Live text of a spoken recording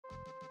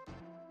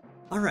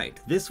Alright,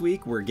 this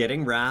week we're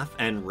getting Raph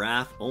and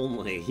Raph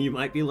only. You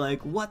might be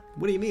like, what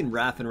do you mean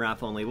Raph and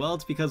Raph only? Well,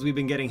 it's because we've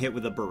been getting hit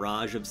with a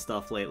barrage of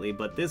stuff lately,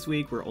 but this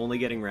week we're only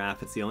getting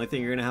Raph. It's the only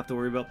thing you're gonna have to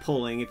worry about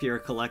pulling if you're a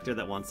collector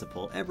that wants to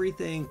pull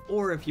everything,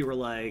 or if you were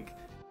like,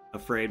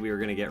 afraid we were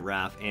gonna get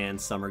Raph and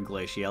Summer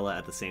Glaciella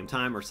at the same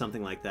time, or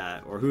something like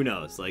that, or who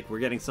knows, like, we're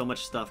getting so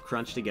much stuff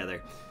crunched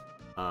together.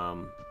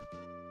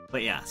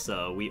 But yeah,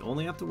 so we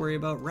only have to worry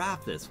about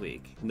Raph this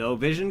week. No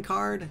vision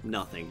card,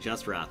 nothing,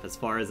 just Raph as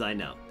far as I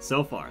know.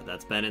 So far,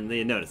 that's been in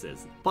the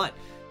notices. But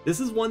this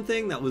is one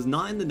thing that was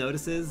not in the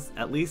notices,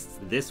 at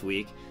least this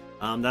week,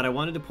 that I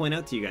wanted to point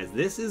out to you guys.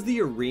 This is the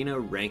arena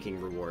ranking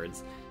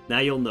rewards. Now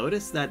you'll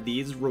notice that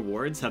these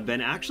rewards have been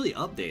actually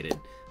updated.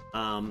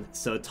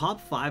 So top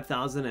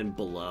 5,000 and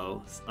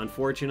below,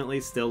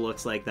 unfortunately, still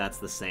looks like that's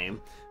the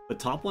same. But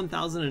top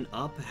 1,000 and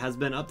up has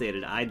been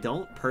updated. I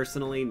don't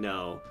personally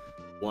know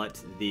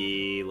what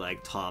the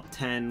like top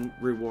 10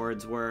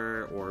 rewards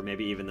were, or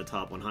maybe even the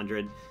top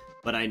 100,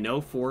 but I know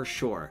for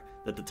sure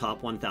that the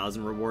top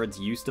 1,000 rewards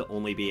used to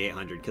only be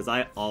 800 because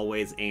I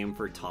always aim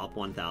for top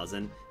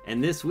 1,000,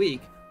 and this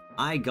week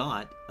I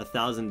got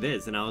 1,000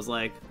 vids and I was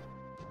like,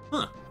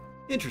 huh,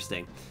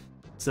 interesting.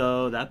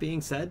 So that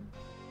being said,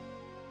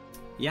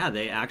 yeah,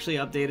 they actually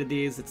updated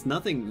these. It's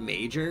nothing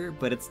major,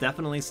 but it's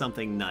definitely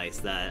something nice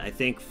that I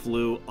think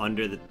flew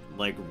under the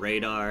like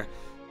radar.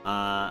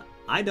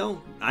 I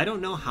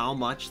don't know how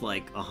much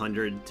like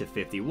 100 to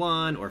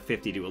 51 or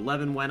 50 to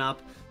 11 went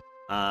up,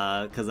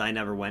 because I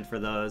never went for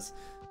those.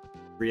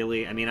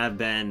 Really, I mean, I've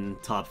been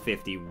top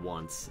 50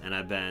 once, and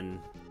I've been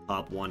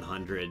top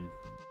 100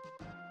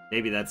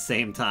 maybe that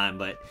same time,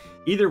 but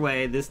either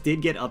way, this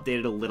did get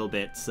updated a little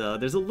bit, so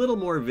there's a little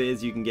more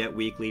viz you can get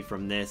weekly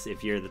from this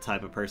if you're the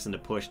type of person to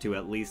push to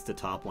at least the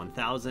top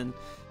 1,000.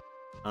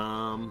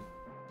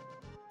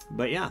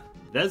 But yeah,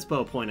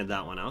 Vespo pointed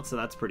that one out, so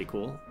that's pretty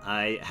cool.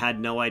 I had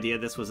no idea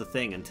this was a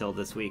thing until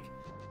this week,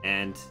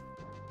 and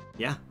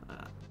yeah,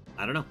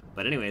 I don't know.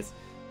 But anyways,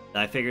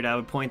 I figured I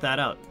would point that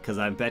out, because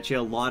I bet you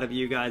a lot of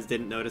you guys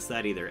didn't notice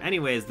that either.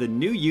 Anyways, the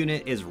new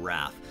unit is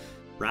Raph.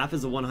 Raph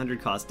is a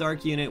 100 cost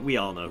dark unit. We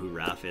all know who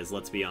Raph is,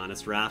 let's be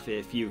honest. Raph,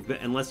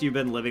 unless you've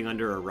been living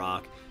under a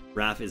rock,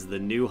 Raph is the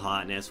new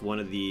hotness, one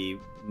of the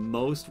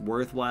most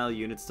worthwhile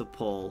units to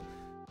pull,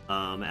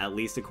 at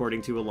least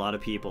according to a lot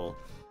of people.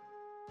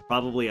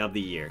 Probably of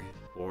the year,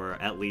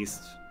 or at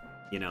least,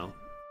 you know,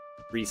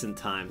 recent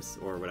times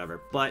or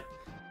whatever. But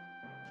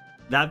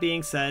that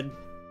being said,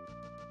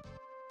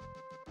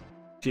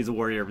 she's a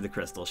warrior of the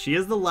crystal. She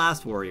is the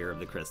last warrior of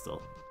the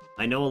crystal.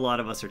 I know a lot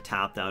of us are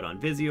tapped out on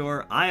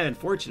Visior. I,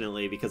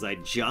 unfortunately, because I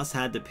just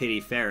had to pity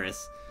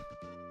Ferris,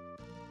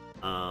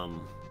 I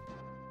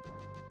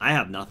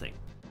have nothing.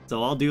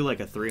 So I'll do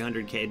like a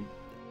 300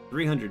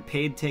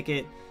 paid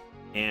ticket,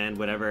 and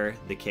whatever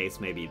the case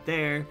may be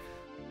there.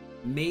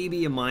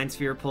 Maybe a Mind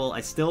Sphere pull.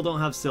 I still don't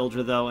have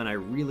Sildra though, and I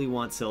really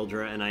want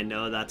Sildra, and I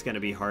know that's going to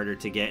be harder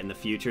to get in the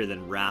future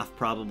than Raph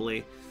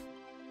probably.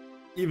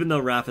 Even though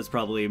Raph is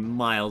probably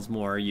miles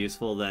more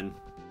useful than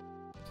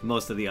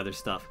most of the other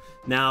stuff.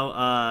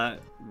 Now,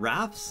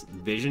 Raph's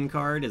vision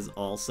card is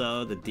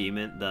also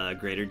the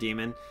Greater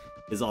Demon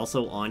is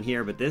also on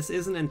here, but this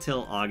isn't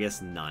until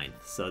August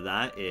 9th. So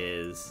that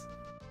is,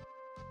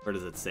 where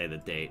does it say the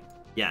date?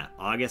 Yeah,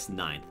 August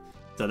 9th.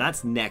 So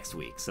that's next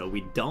week, so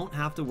we don't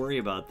have to worry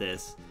about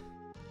this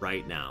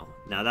right now.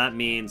 Now that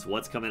means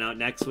what's coming out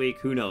next week,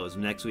 who knows?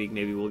 Next week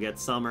maybe we'll get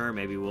Summer,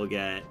 maybe we'll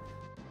get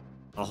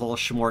a whole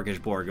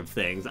smorgasbord of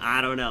things,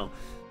 I don't know.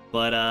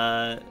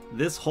 But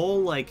this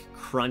whole like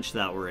crunch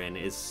that we're in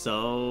is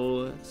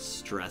so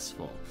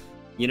stressful.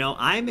 You know,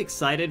 I'm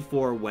excited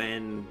for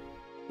when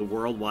the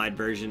worldwide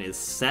version is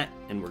set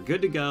and we're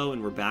good to go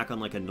and we're back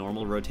on like a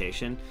normal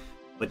rotation,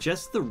 but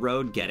just the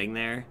road getting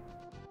there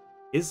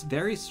is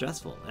very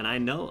stressful, and I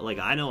know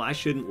I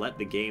shouldn't let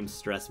the game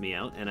stress me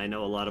out, and I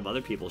know a lot of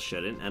other people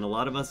shouldn't, and a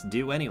lot of us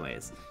do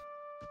anyways.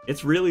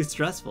 It's really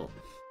stressful,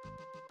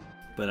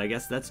 but I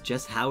guess that's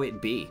just how it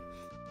be.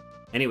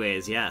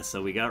 Anyways, yeah,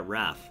 so we got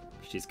Raph.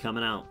 She's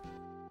coming out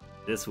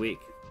this week,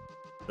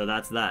 so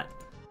that's that.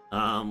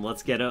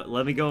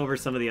 Let me go over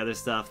some of the other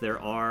stuff. There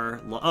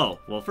are, oh,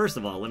 well, first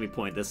of all, let me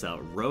point this out.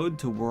 Road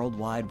to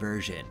Worldwide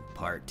Version,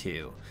 Part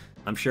 2.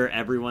 I'm sure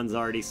everyone's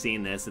already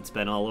seen this. It's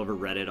been all over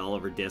Reddit, all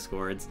over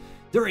Discords.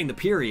 During the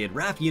period,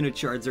 Raph unit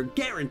shards are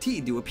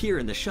guaranteed to appear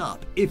in the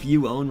shop if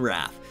you own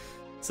Raph.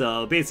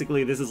 So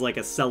basically, this is like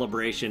a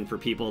celebration for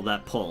people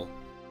that pull,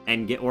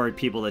 or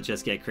people that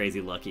just get crazy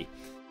lucky.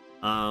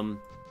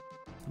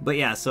 But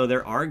yeah, so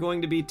there are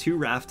going to be 2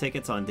 Raph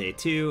tickets on day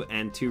 2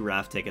 and 2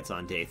 Raph tickets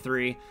on day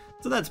 3.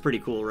 So that's pretty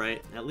cool,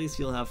 right? At least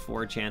you'll have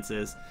 4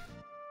 chances.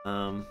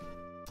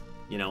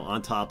 You know,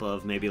 on top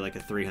of maybe like a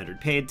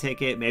 300 paid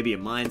ticket, maybe a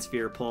Mind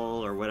Sphere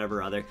pull, or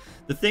whatever other.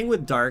 The thing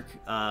with Dark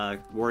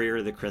Warrior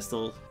of the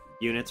Crystal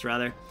units,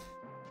 rather,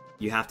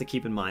 you have to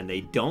keep in mind,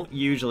 they don't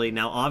usually...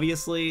 Now,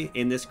 obviously,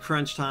 in this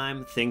crunch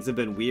time, things have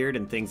been weird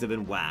and things have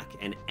been whack,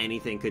 and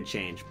anything could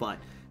change, but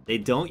they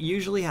don't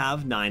usually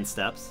have 9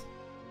 steps.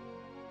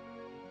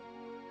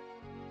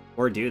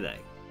 Or do they?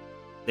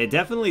 They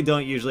definitely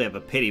don't usually have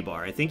a pity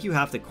bar. I think you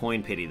have to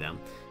coin pity them.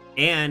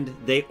 And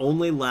they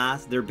only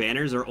last, their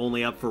banners are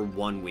only up for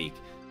 1 week.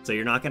 So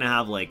you're not going to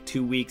have like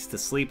 2 weeks to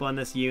sleep on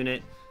this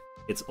unit.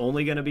 It's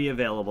only going to be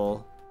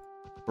available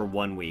for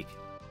 1 week.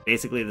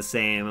 Basically the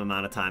same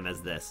amount of time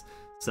as this.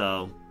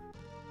 So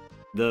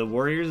the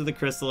Warriors of the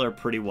Crystal are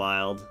pretty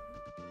wild.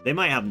 They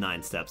might have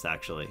 9 steps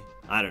actually.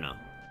 I don't know.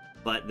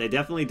 But they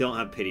definitely don't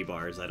have pity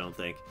bars, I don't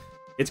think.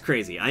 It's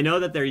crazy. I know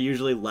that they're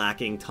usually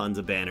lacking tons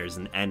of banners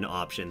and end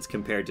options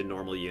compared to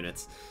normal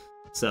units.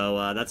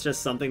 So that's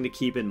just something to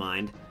keep in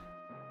mind.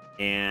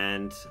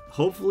 And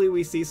hopefully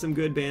we see some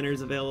good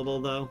banners available,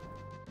 though.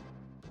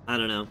 I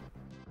don't know.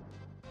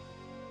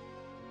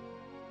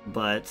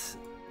 But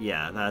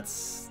yeah,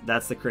 that's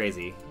the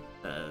crazy.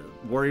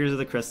 Warriors of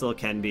the Crystal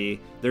can be...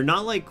 They're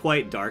not like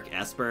quite Dark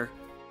Esper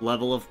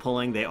level of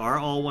pulling. They are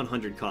all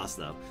 100 cost,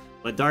 though.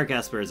 But Dark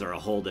Espers are a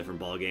whole different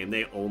ballgame.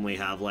 They only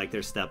have like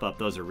their step up.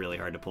 Those are really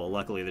hard to pull.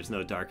 Luckily, there's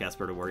no Dark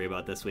Esper to worry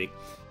about this week.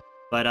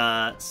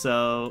 But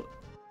so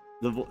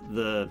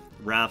the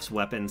Raph's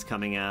weapons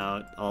coming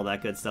out, all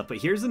that good stuff. But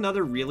here's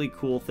another really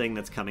cool thing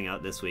that's coming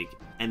out this week.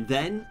 And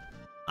then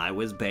I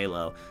was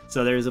Baelo.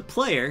 So there's a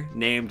player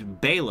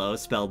named Baelo,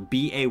 spelled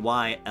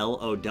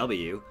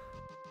B-A-Y-L-O-W.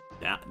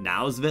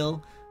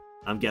 Nowsville.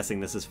 I'm guessing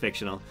this is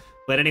fictional.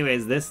 But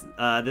anyways, this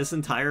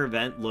entire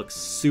event looks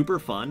super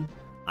fun.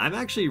 I'm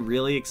actually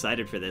really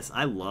excited for this.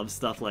 I love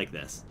stuff like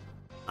this.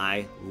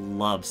 I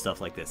love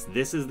stuff like this.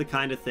 This is the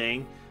kind of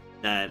thing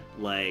that,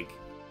 like,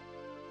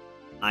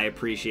 I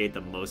appreciate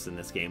the most in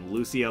this game.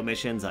 Lucio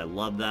missions, I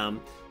love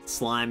them.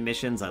 Slime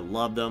missions, I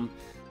love them.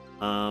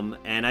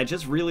 And I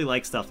just really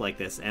like stuff like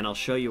this, and I'll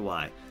show you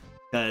why.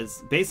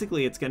 Because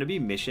basically it's going to be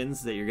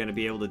missions that you're going to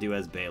be able to do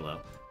as Baelo.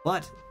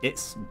 But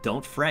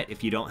don't fret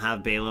if you don't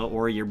have Baelo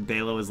or your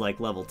Baelo is like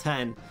level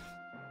 10.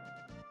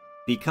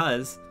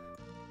 Because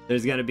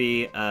there's going to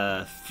be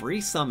a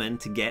free summon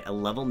to get a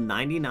level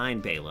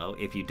 99 Baelo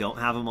if you don't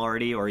have him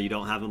already or you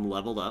don't have him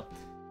leveled up.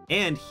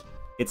 And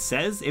it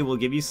says it will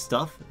give you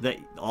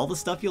all the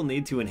stuff you'll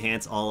need to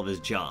enhance all of his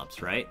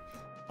jobs, right?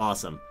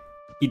 Awesome.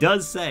 He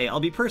does say, I'll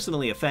be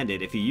personally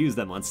offended if you use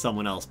them on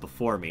someone else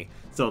before me.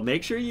 So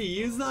make sure you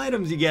use the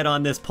items you get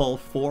on this pull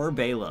for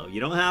Baelo. You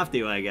don't have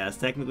to, I guess.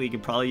 Technically, you can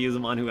probably use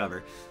them on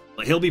whoever.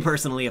 But he'll be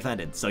personally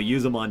offended, so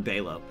use them on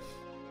Baelo.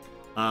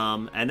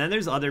 And then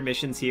there's other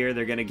missions here.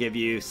 They're going to give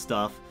you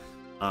stuff.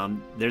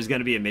 There's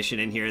going to be a mission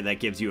in here that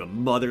gives you a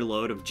mother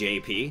load of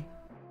JP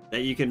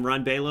that you can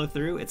run Baelo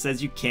through. It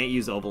says you can't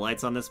use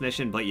Ovalites on this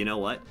mission, but you know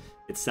what?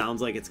 It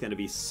sounds like it's going to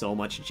be so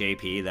much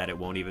JP that it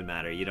won't even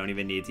matter. You don't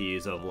even need to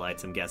use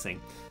Ovalites, I'm guessing.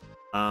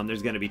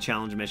 There's going to be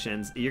challenge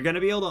missions. You're going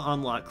to be able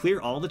to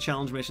clear all the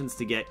challenge missions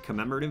to get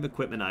commemorative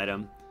equipment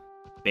item,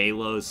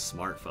 Baelo's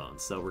smartphone.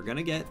 So we're going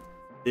to get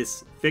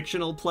this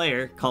fictional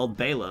player called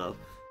Baelo,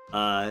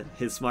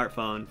 his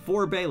smartphone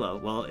for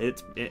Baelo. Well,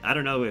 I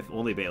don't know if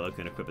only Baelo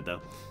can equip it,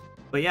 though.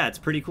 But yeah, it's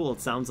pretty cool. It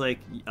sounds like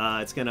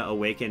it's going to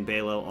awaken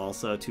Baelo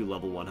also to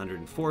level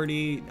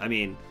 140. I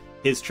mean,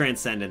 his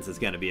Transcendence is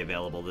going to be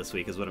available this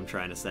week is what I'm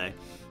trying to say.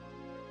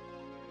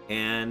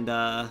 And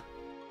yeah,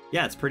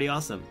 it's pretty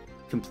awesome.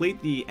 Complete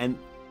the... And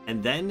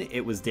then it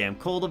was Damn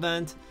Cold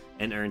event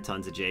and earn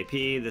tons of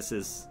JP. This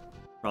is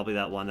probably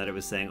that one that it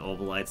was saying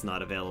Ovalite's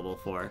not available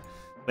for.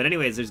 But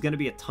anyways, there's going to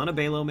be a ton of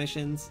Baelo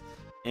missions.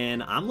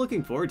 And I'm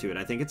looking forward to it.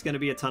 I think it's going to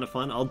be a ton of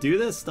fun. I'll do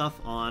this stuff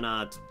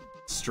on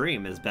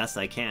stream as best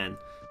I can,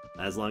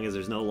 as long as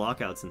there's no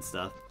lockouts and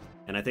stuff.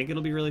 And I think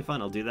it'll be really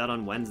fun. I'll do that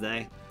on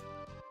Wednesday.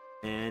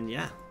 And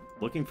yeah,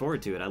 looking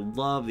forward to it. I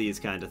love these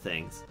kind of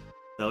things.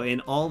 So in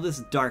all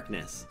this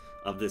darkness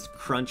of this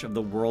crunch of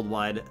the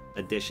worldwide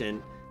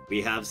edition,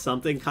 we have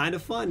something kind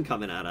of fun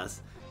coming at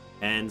us.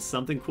 And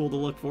something cool to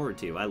look forward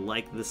to. I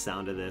like the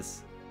sound of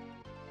this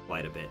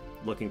quite a bit.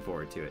 Looking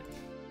forward to it.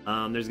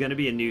 There's going to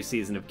be a new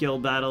season of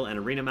Guild Battle and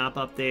Arena Map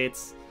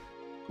updates,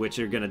 which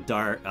are going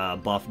to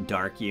buff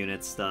Dark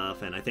unit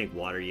stuff, and I think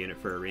Water unit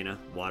for Arena.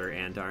 Water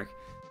and Dark.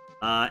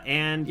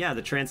 And yeah,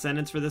 the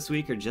Transcendence for this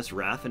week are just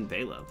Raph and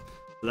Baelo.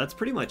 So that's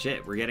pretty much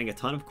it. We're getting a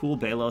ton of cool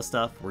Baelo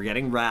stuff. We're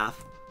getting Raph.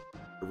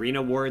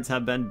 Arena wards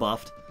have been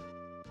buffed.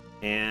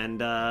 And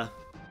that's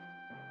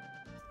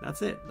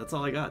it. That's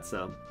all I got.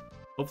 So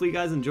hopefully you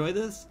guys enjoy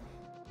this.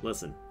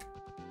 Listen,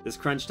 this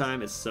crunch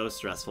time is so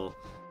stressful.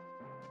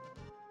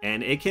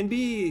 And it can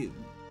be,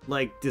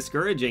 like,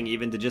 discouraging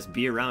even to just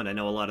be around. I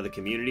know a lot of the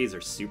communities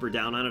are super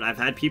down on it. I've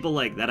had people,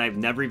 like, that I've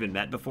never even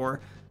met before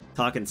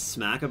talking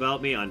smack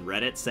about me on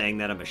Reddit, saying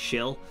that I'm a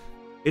shill.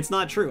 It's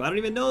not true. I don't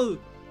even know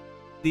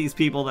these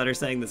people that are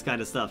saying this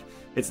kind of stuff.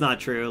 It's not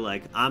true.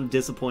 Like, I'm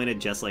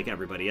disappointed just like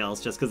everybody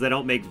else, just because they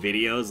don't make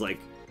videos, like,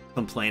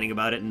 complaining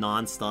about it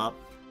nonstop.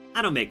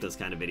 I don't make those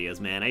kind of videos,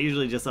 man. I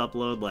usually just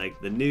upload,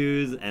 like, the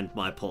news and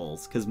my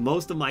polls, because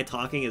most of my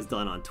talking is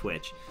done on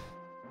Twitch.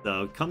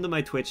 So come to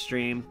my Twitch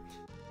stream.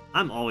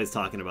 I'm always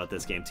talking about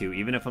this game too.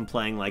 Even if I'm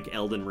playing like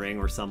Elden Ring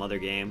or some other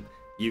game,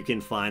 you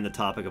can find the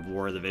topic of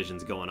War of the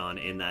Visions going on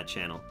in that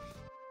channel.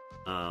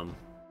 And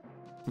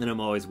I'm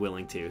always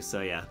willing to,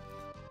 so yeah.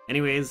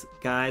 Anyways,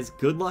 guys,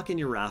 good luck in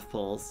your Raph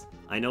pulls.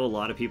 I know a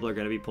lot of people are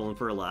going to be pulling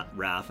for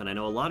Raph, and I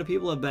know a lot of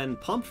people have been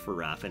pumped for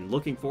Raph and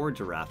looking forward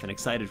to Raph and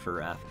excited for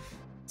Raph.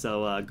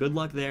 So good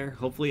luck there.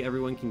 Hopefully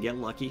everyone can get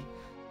lucky.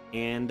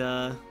 And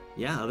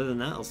yeah, other than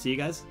that, I'll see you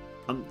guys.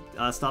 Come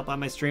stop by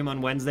my stream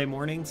on Wednesday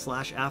morning /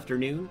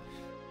 afternoon,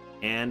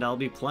 and I'll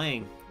be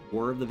playing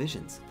War of the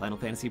Visions, Final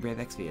Fantasy Brave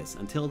Exvius.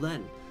 Until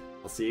then,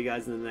 I'll see you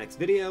guys in the next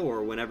video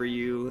or whenever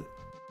you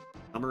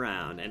come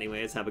around.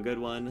 Anyways, have a good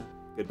one.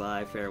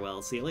 Goodbye,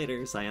 farewell, see you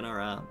later,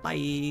 sayonara, bye,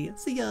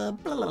 see ya,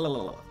 blah, blah, blah,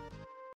 blah.